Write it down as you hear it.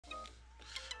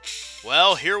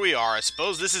Well, here we are. I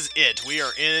suppose this is it. We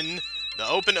are in the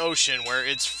open ocean where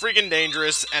it's freaking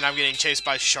dangerous and I'm getting chased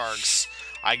by sharks.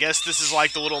 I guess this is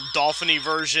like the little dolphin-y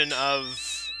version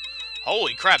of...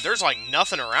 Holy crap, there's like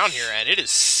nothing around here and it is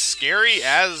scary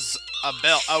as a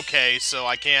bell. Okay, so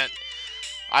I can't...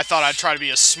 I thought I'd try to be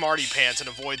a smarty pants and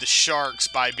avoid the sharks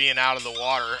by being out of the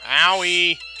water.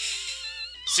 Owie!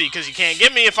 See, because you can't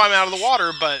get me if I'm out of the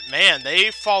water, but man,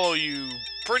 they follow you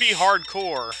pretty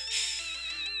hardcore.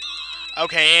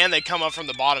 Okay, and they come up from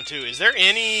the bottom too. Is there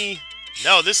any...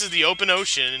 No, this is the open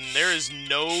ocean. There is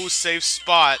no safe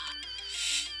spot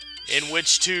in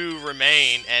which to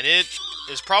remain, and it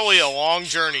is probably a long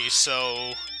journey,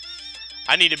 so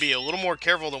I need to be a little more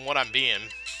careful than what I'm being.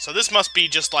 So this must be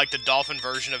just like the dolphin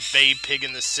version of Babe Pig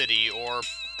in the City, or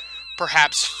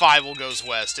perhaps Fievel Goes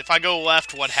West. If I go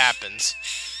left, what happens?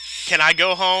 Can I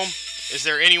go home? Is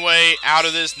there any way out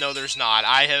of this? No, there's not.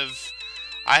 I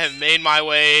have made my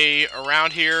way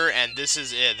around here, and this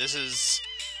is it. This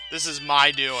is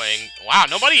my doing. Wow,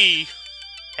 nobody...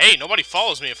 Hey, nobody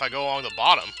follows me if I go along the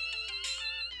bottom.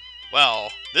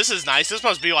 Well, this is nice. This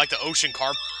must be like the ocean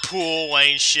carpool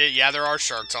lane shit. Yeah, there are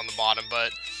sharks on the bottom,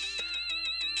 but...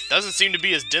 doesn't seem to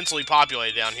be as densely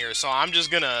populated down here, so I'm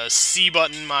just gonna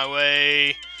C-button my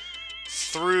way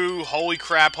through. Holy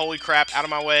crap, out of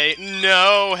my way.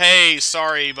 No, hey,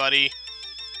 sorry, buddy.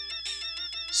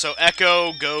 So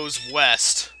Echo goes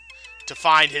west to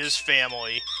find his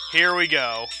family. Here we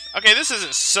go. Okay, this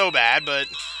isn't so bad, but...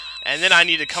 And then I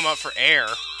need to come up for air.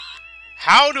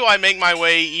 How do I make my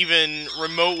way even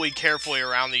remotely carefully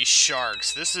around these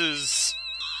sharks? This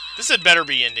had better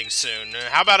be ending soon.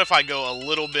 How about if I go a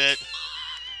little bit...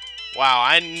 Wow,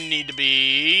 I need to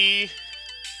be...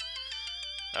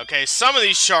 Okay, some of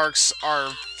these sharks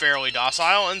are fairly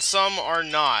docile, and some are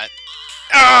not.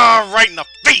 Ah, right in the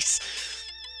face!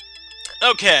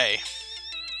 Okay.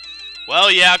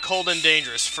 Well, yeah, cold and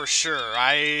dangerous, for sure.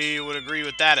 I would agree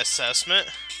with that assessment.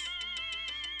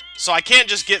 So I can't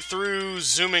just get through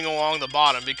zooming along the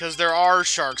bottom, because there are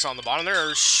sharks on the bottom. There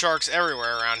are sharks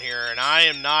everywhere around here, and I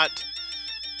am not,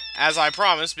 as I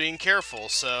promised, being careful.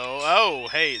 So, oh,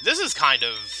 hey, this is kind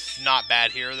of not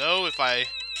bad here, though, if I...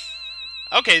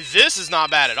 Okay, this is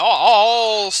not bad at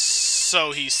all,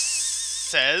 so he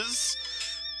says.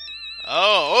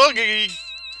 Oh, okay.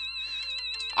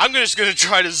 I'm just going to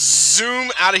try to zoom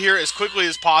out of here as quickly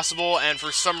as possible, and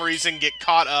for some reason get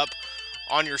caught up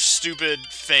on your stupid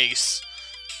face.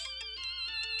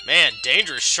 Man,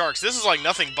 dangerous sharks. This is like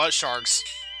nothing but sharks.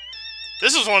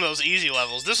 This was one of those easy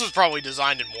levels. This was probably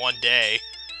designed in one day.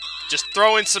 Just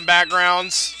throw in some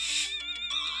backgrounds.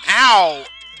 Ow!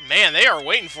 Man, they are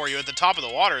waiting for you at the top of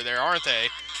the water there, aren't they?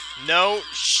 No.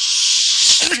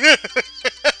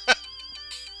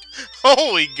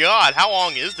 Holy God, how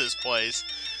long is this place?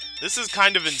 This is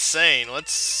kind of insane.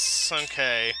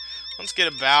 Okay. Let's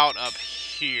get about up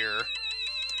here.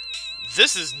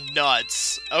 This is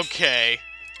nuts. Okay.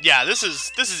 Yeah, this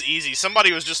is easy.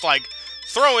 Somebody was just like,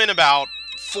 throw in about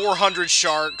 400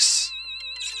 sharks.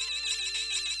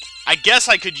 I guess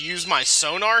I could use my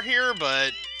sonar here,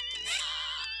 but...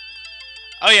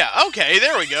 Oh yeah, okay,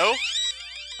 there we go.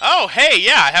 Oh, hey,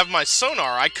 yeah, I have my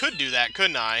sonar. I could do that,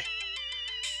 couldn't I?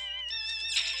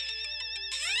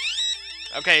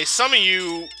 Okay, some of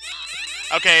you...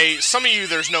 Okay, some of you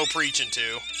there's no preaching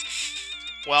to.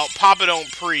 Well, Papa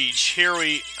don't preach.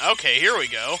 Okay, here we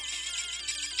go.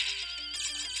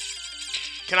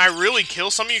 Can I really kill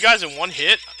some of you guys in one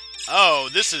hit? Oh,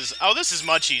 this is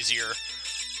much easier.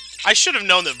 I should have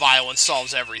known that violence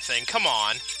solves everything. Come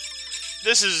on.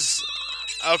 This is...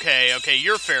 Okay,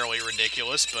 you're fairly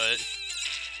ridiculous, but...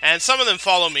 And some of them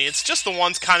follow me. It's just the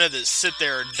ones kind of that sit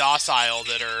there docile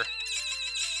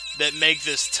that make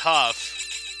this tough.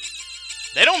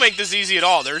 They don't make this easy at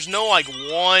all. There's no, like,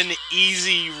 one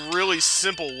easy, really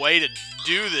simple way to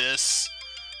do this.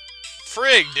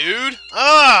 Frig, dude.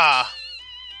 Ah!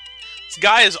 This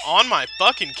guy is on my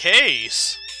fucking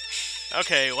case.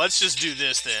 Okay, let's just do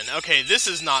this then. Okay, this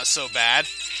is not so bad.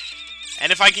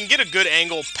 And if I can get a good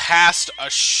angle past a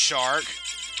shark...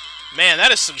 Man,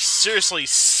 that is some seriously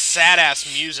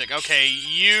sad-ass music. Okay,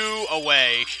 you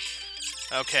away.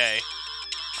 Okay.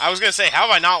 I was gonna say, how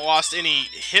have I not lost any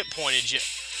hit pointage yet?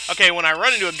 Okay, when I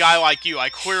run into a guy like you, I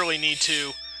clearly need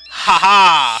to...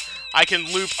 Haha! I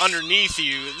can loop underneath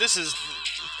you. This is...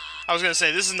 I was gonna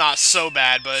say, this is not so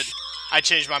bad, but I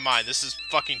changed my mind. This is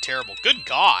fucking terrible. Good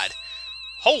God!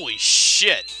 Holy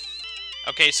shit!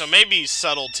 Okay, so maybe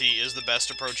subtlety is the best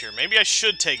approach here. Maybe I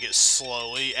should take it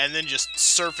slowly, and then just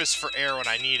surface for air when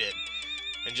I need it.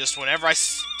 And just whenever I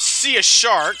see a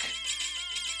shark...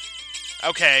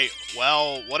 Okay,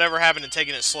 well, whatever happened to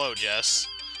taking it slow, Jess?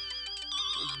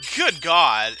 Good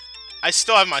God. I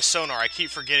still have my sonar. I keep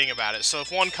forgetting about it. So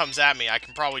if one comes at me, I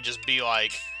can probably just be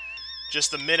like,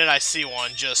 just the minute I see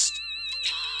one, just...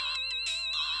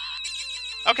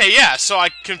 Okay, yeah, so I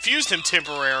confused him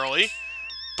temporarily,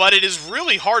 but it is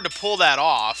really hard to pull that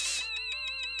off.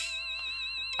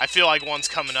 I feel like one's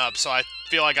coming up, so I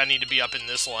feel like I need to be up in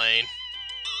this lane.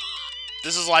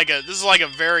 This is like a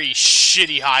very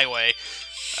shitty highway.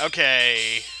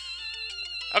 Okay.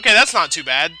 Okay, that's not too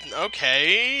bad.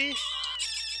 Okay.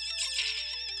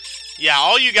 Yeah,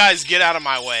 all you guys get out of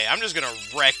my way. I'm just gonna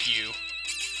wreck you.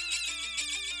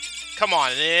 Come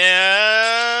on.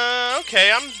 Yeah.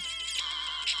 Okay,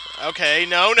 Okay,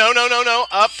 no.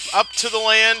 Up to the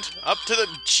land. Up to the...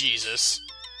 Jesus.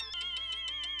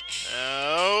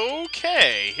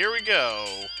 Okay, here we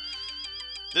go.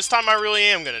 This time I really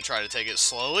am gonna try to take it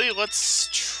slowly. Let's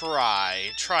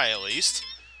try. Try at least.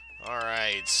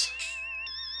 Alright.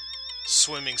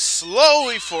 Swimming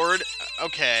slowly forward.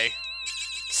 Okay.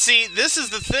 See, this is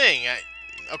the thing.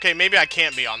 Okay, maybe I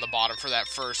can't be on the bottom for that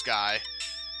first guy.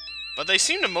 But they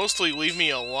seem to mostly leave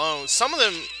me alone. Some of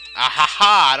them...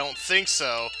 Ahaha, I don't think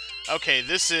so. Okay,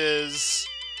 this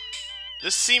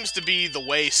seems to be the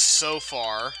way so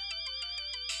far.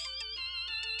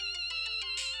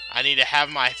 I need to have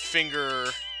my finger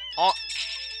on...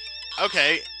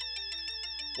 Okay.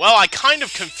 Well, I kind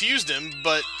of confused him,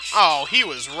 but... Oh, he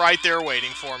was right there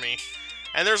waiting for me.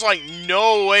 And there's, like,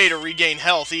 no way to regain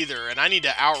health either, and I need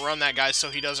to outrun that guy so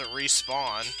he doesn't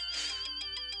respawn.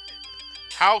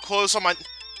 How close am I...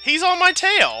 He's on my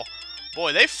tail!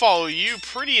 Boy, they follow you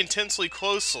pretty intensely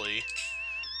closely.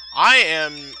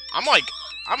 I'm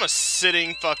a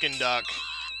sitting fucking duck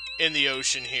in the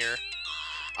ocean here.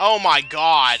 Oh my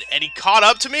God, and he caught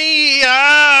up to me!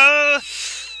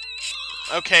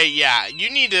 Okay, yeah, you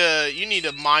need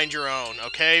to mind your own,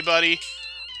 okay, buddy?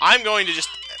 I'm going to just...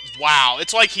 Wow,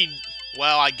 it's like he...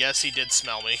 Well, I guess he did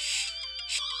smell me.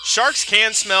 Sharks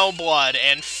can smell blood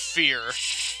and fear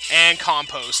and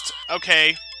compost.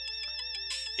 Okay.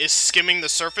 Is skimming the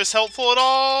surface helpful at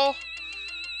all?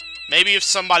 Maybe if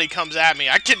somebody comes at me,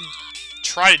 I could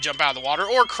try to jump out of the water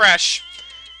or crash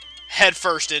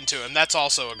headfirst into him. That's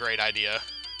also a great idea.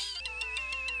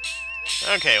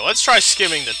 Okay, let's try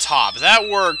skimming the top. That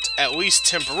worked, at least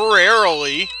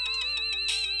temporarily.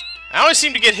 I only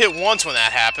seem to get hit once when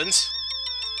that happens.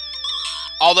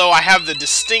 Although I have the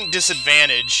distinct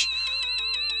disadvantage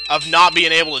of not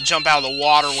being able to jump out of the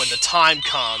water when the time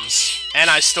comes. And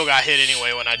I still got hit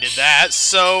anyway when I did that.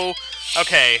 So,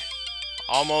 okay.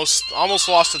 Almost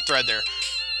lost the thread there.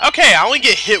 Okay, I only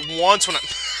get hit once when I...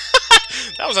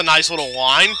 That was a nice little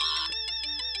line.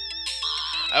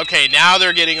 Okay, now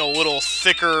they're getting a little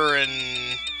thicker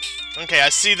and... Okay, I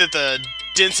see that the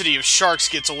density of sharks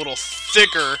gets a little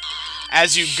thicker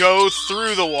as you go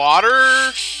through the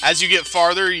water. As you get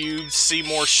farther, you see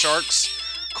more sharks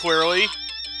clearly.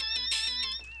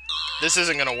 This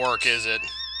isn't gonna work, is it?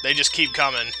 They just keep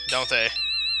coming, don't they?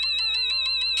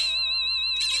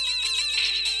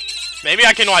 Maybe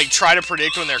I can, like, try to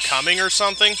predict when they're coming or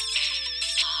something?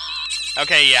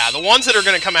 Okay, yeah, the ones that are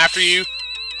gonna come after you...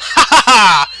 Ha ha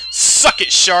ha! Suck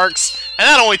it, sharks! And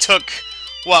that only took,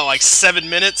 what, like 7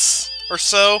 minutes or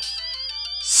so?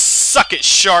 Suck it,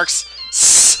 sharks!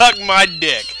 Suck my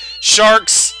dick!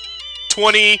 Sharks,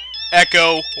 20,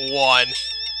 Echo, 1.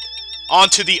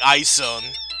 Onto the ice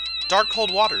zone. Dark,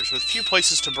 cold waters with few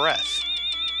places to breath.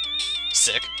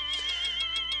 Sick.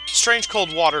 Strange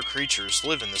cold water creatures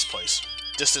live in this place.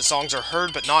 Distant songs are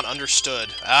heard but not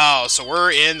understood. Oh, so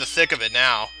we're in the thick of it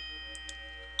now.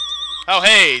 Oh,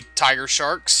 hey, tiger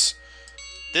sharks.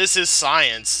 This is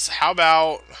science. How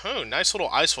about... Oh, nice little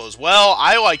ice flows. Well,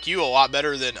 I like you a lot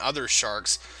better than other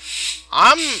sharks.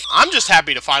 I'm just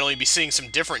happy to finally be seeing some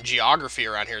different geography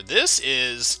around here. This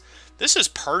is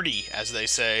purty, as they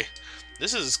say.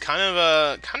 This is kind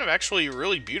of actually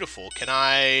really beautiful. Can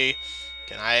I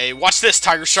watch this,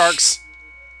 tiger sharks?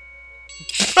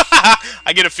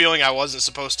 I get a feeling I wasn't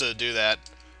supposed to do that.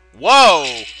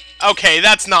 Whoa! Okay,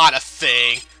 that's not a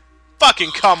thing.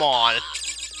 Fucking come on.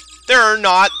 There are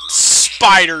not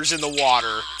spiders in the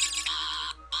water.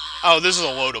 Oh, this is a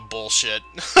load of bullshit.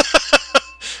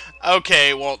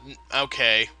 Okay, well,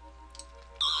 okay.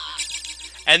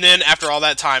 And then, after all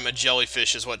that time, a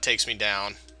jellyfish is what takes me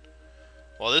down.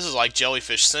 Well, this is like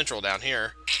Jellyfish Central down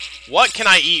here. What can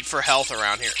I eat for health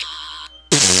around here?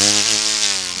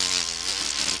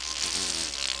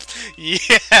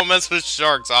 Yeah, I'll mess with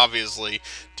sharks, obviously.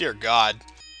 Dear God.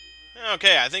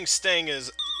 Okay, I think staying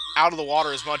as out of the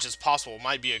water as much as possible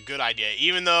might be a good idea,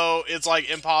 even though it's, like,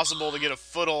 impossible to get a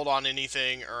foothold on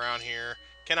anything around here.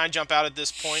 Can I jump out at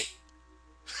this point?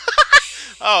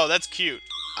 Oh, that's cute.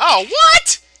 Oh,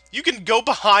 what? You can go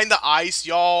behind the ice?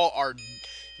 Y'all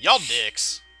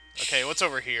dicks. Okay, what's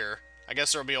over here? I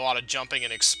guess there'll be a lot of jumping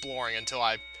and exploring until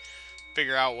I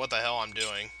figure out what the hell I'm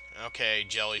doing. Okay,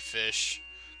 jellyfish.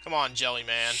 Come on, jelly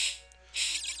man.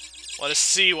 Let us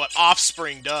see what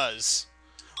offspring does.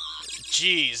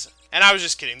 Jeez. And I was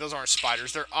just kidding. Those aren't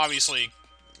spiders. They're obviously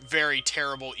very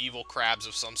terrible, evil crabs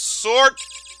of some sort.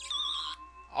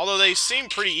 Although they seem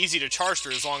pretty easy to charge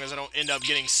through as long as I don't end up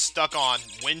getting stuck on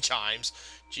wind chimes.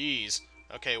 Jeez.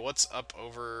 Okay, what's up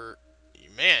over...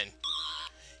 Man.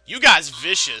 You guys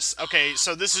vicious. Okay,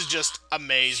 so this is just a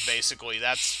maze, basically.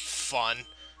 That's fun.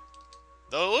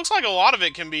 Though it looks like a lot of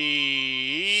it can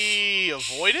be...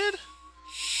 avoided?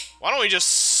 Why don't we just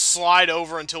slide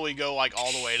over until we go, like,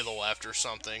 all the way to the left or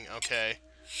something? Okay.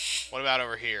 What about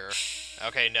over here?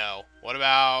 Okay, no. What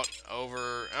about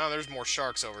over... Oh, there's more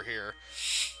sharks over here.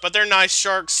 But they're nice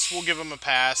sharks. We'll give them a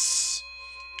pass.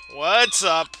 What's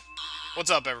up?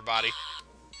 What's up, everybody?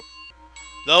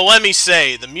 Though, let me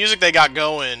say, the music they got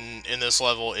going in this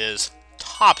level is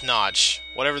top-notch.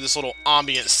 Whatever this little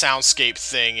ambient soundscape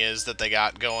thing is that they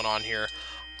got going on here.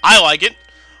 I like it.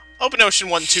 Open Ocean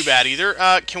wasn't too bad either.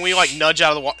 Can we, like, nudge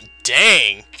out of the water?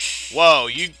 Dang! Whoa,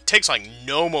 takes, like,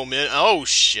 no momentum. Oh,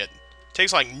 shit.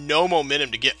 Takes, like, no momentum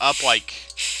to get up, like,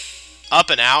 up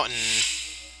and out. And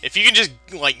if you can just,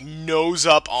 like, nose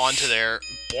up onto there,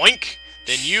 boink,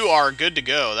 then you are good to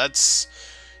go.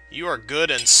 You are good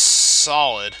and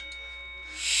solid.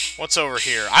 What's over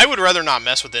here? I would rather not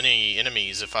mess with any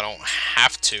enemies if I don't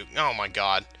have to. Oh, my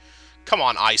God. Come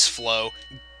on, ice flow.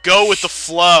 Go with the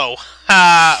flow.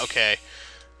 Ha! Okay.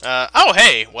 Oh,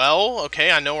 hey. Well,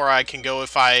 okay, I know where I can go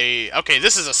if I... Okay,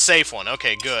 this is a safe one.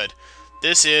 Okay, good.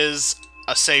 This is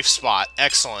a safe spot.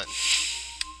 Excellent.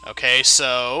 Okay,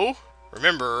 so...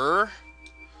 Remember...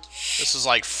 This is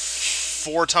like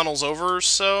 4 tunnels over or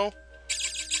so.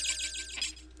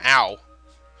 Ow.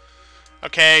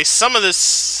 Okay, some of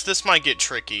this might get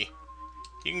tricky.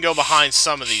 You can go behind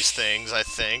some of these things, I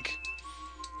think.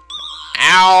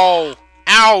 Ow!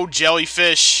 Ow,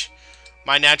 jellyfish!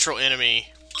 My natural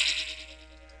enemy.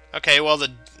 Okay, well,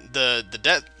 the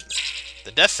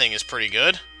death thing is pretty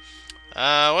good.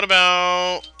 What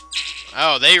about...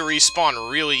 Oh, they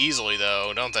respawn really easily,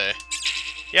 though, don't they?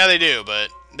 Yeah, they do,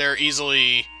 but they're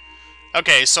easily...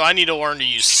 Okay, so I need to learn to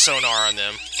use sonar on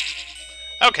them.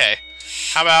 Okay,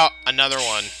 how about another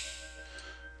one?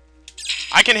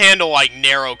 I can handle, like,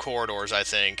 narrow corridors, I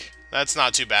think. That's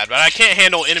not too bad, but I can't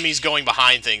handle enemies going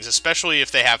behind things, especially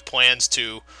if they have plans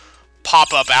to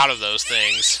pop up out of those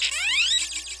things.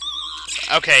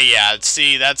 Okay, yeah,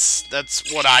 see, that's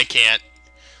what I can't...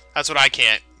 That's what I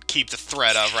can't keep the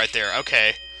threat of right there.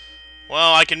 Okay.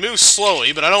 Well, I can move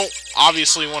slowly, but I don't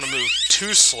obviously want to move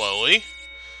too slowly.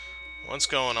 What's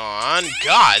going on?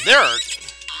 God, there are...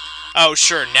 Oh,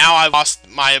 sure, now I've lost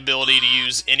my ability to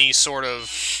use any sort of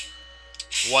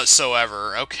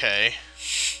whatsoever. Okay.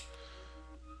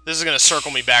 This is going to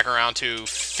circle me back around to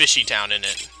Fishy Town, isn't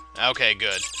it? Okay,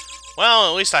 good.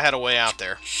 Well, at least I had a way out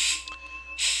there.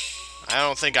 I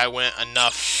don't think I went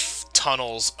enough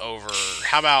tunnels over.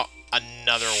 How about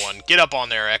another one? Get up on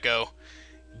there, Echo.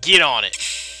 Get on it.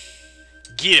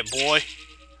 Get it, boy.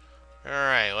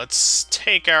 Alright, let's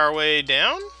take our way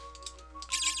down.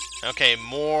 Okay,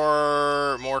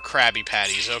 more Krabby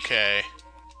Patties. Okay.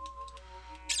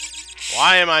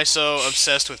 Why am I so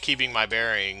obsessed with keeping my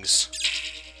bearings?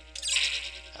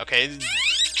 Okay.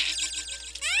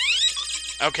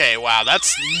 Okay, wow,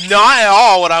 that's not at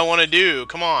all what I want to do.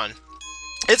 Come on.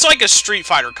 It's like a Street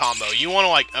Fighter combo. You want to,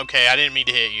 like... Okay, I didn't mean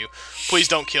to hit you. Please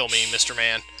don't kill me, Mr.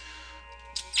 Man.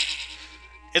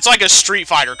 It's like a Street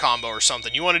Fighter combo or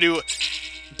something. You want to do...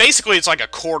 Basically, it's like a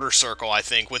quarter circle, I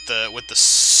think, with the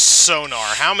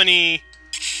sonar. How many...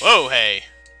 Whoa, hey.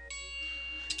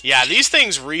 Yeah, these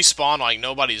things respawn like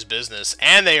nobody's business.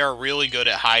 And they are really good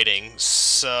at hiding.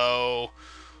 So...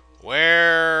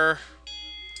 Where...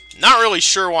 Not really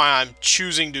sure why I'm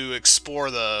choosing to explore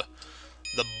the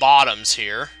bottoms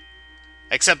here.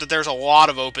 Except that there's a lot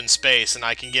of open space, and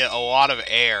I can get a lot of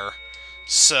air.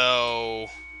 So...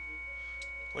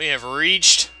 We have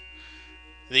reached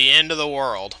the end of the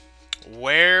world.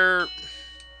 Where...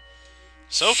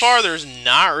 So far, there's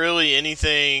not really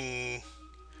anything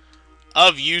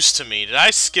of use to me. Did I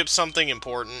skip something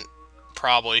important?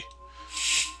 Probably.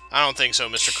 I don't think so,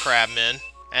 Mr. Crabman.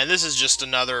 And this is just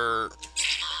another...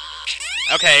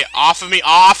 Okay, off of me,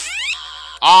 off!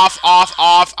 Off, off,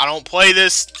 off! I don't play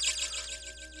this!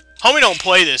 Homie don't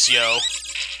play this, yo!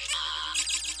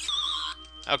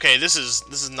 Okay, this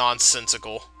is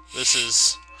nonsensical. This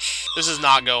is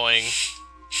not going...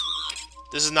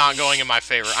 This is not going in my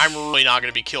favor. I'm really not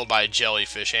going to be killed by a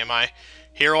jellyfish, am I?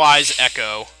 Here lies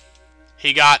Echo.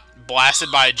 He got blasted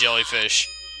by a jellyfish.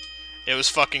 It was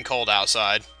fucking cold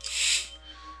outside.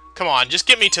 Come on, just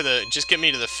get me to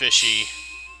the fishy.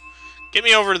 Get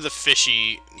me over to the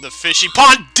fishy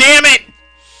pond. Damn it!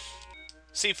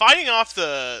 See, fighting off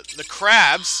the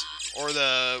crabs or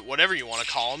the whatever you want to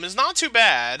call them is not too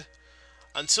bad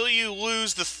until you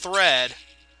lose the thread.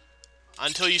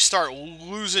 Until you start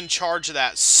losing charge of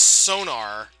that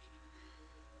sonar.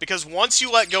 Because once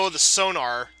you let go of the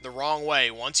sonar the wrong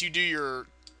way, once you do your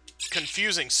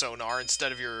confusing sonar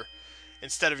instead of your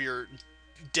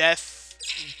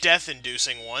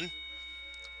death-inducing one,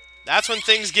 that's when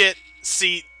things get...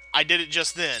 See, I did it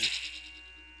just then.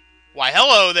 Why,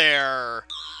 hello there!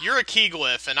 You're a key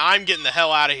glyph, and I'm getting the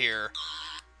hell out of here.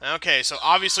 Okay, so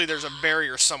obviously there's a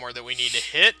barrier somewhere that we need to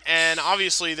hit, and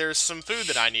obviously there's some food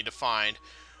that I need to find.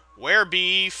 Where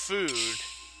be food?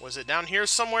 Was it down here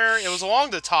somewhere? It was along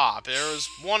the top. There was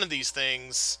one of these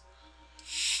things.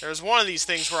 There was one of these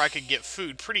things where I could get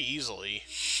food pretty easily.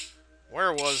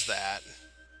 Where was that?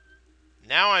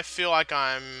 Now I feel like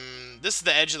I'm... This is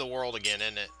the edge of the world again,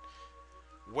 isn't it?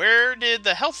 Where did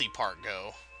the healthy part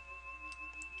go?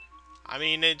 I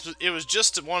mean, it was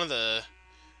just one of the...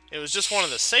 It was just one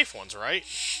of the safe ones, right?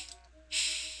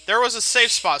 There was a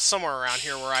safe spot somewhere around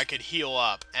here where I could heal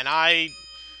up, and I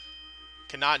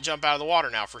cannot jump out of the water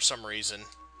now for some reason.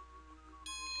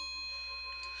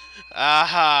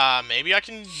 Aha, maybe I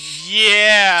can...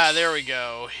 Yeah, there we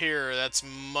go. Here, that's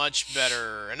much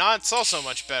better. And it's also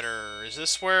much better. Is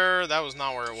this where... That was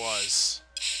not where it was.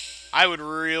 I would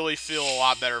really feel a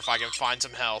lot better if I can find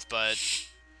some health, but...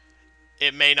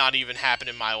 It may not even happen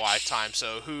in my lifetime,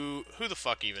 so who the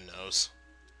fuck even knows?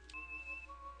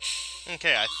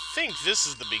 Okay, I think this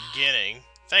is the beginning.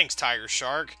 Thanks, Tiger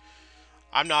Shark.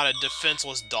 I'm not a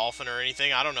defenseless dolphin or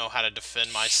anything. I don't know how to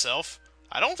defend myself.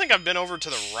 I don't think I've been over to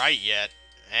the right yet.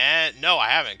 And no, I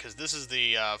haven't, because this is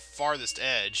the farthest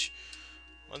edge.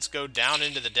 Let's go down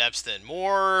into the depths then.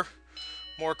 More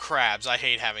crabs. I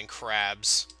hate having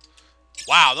crabs.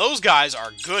 Wow, those guys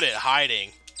are good at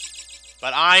hiding.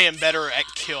 But I am better at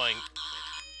killing.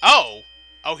 Oh!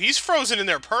 Oh, he's frozen in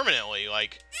there permanently,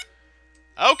 like...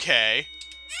 Okay.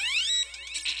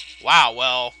 Wow,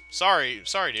 well, sorry,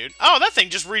 dude. Oh, that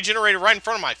thing just regenerated right in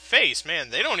front of my face.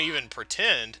 Man, they don't even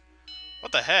pretend.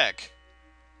 What the heck?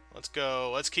 Let's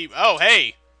go, let's keep... Oh,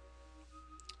 hey!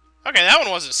 Okay, that one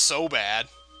wasn't so bad.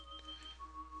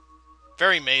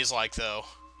 Very maze-like, though.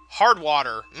 Hard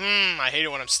water. I hate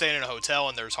it when I'm staying in a hotel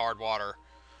and there's hard water.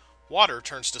 Water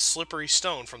turns to slippery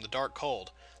stone from the dark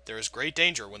cold. There is great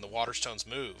danger when the water stones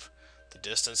move. The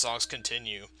distant songs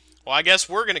continue. Well, I guess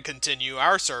we're going to continue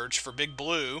our search for Big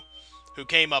Blue, who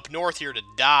came up north here to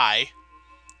die.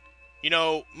 You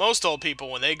know, most old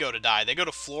people, when they go to die, they go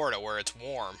to Florida where it's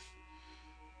warm.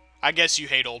 I guess you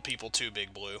hate old people too,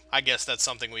 Big Blue. I guess that's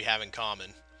something we have in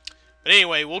common. But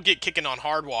anyway, we'll get kicking on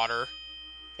hard water.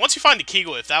 Once you find the key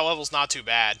glyph, that level's not too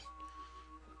bad.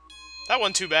 That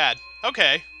wasn't too bad.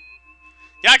 Okay.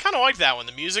 Yeah, I kind of like that one.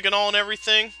 The music and all and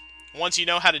everything. Once you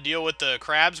know how to deal with the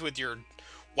crabs with your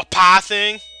wapa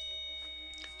thing.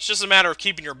 It's just a matter of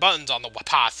keeping your buttons on the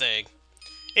wapa thing.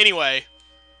 Anyway,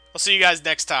 I'll see you guys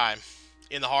next time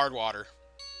in the hard water.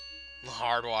 The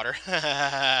hard water.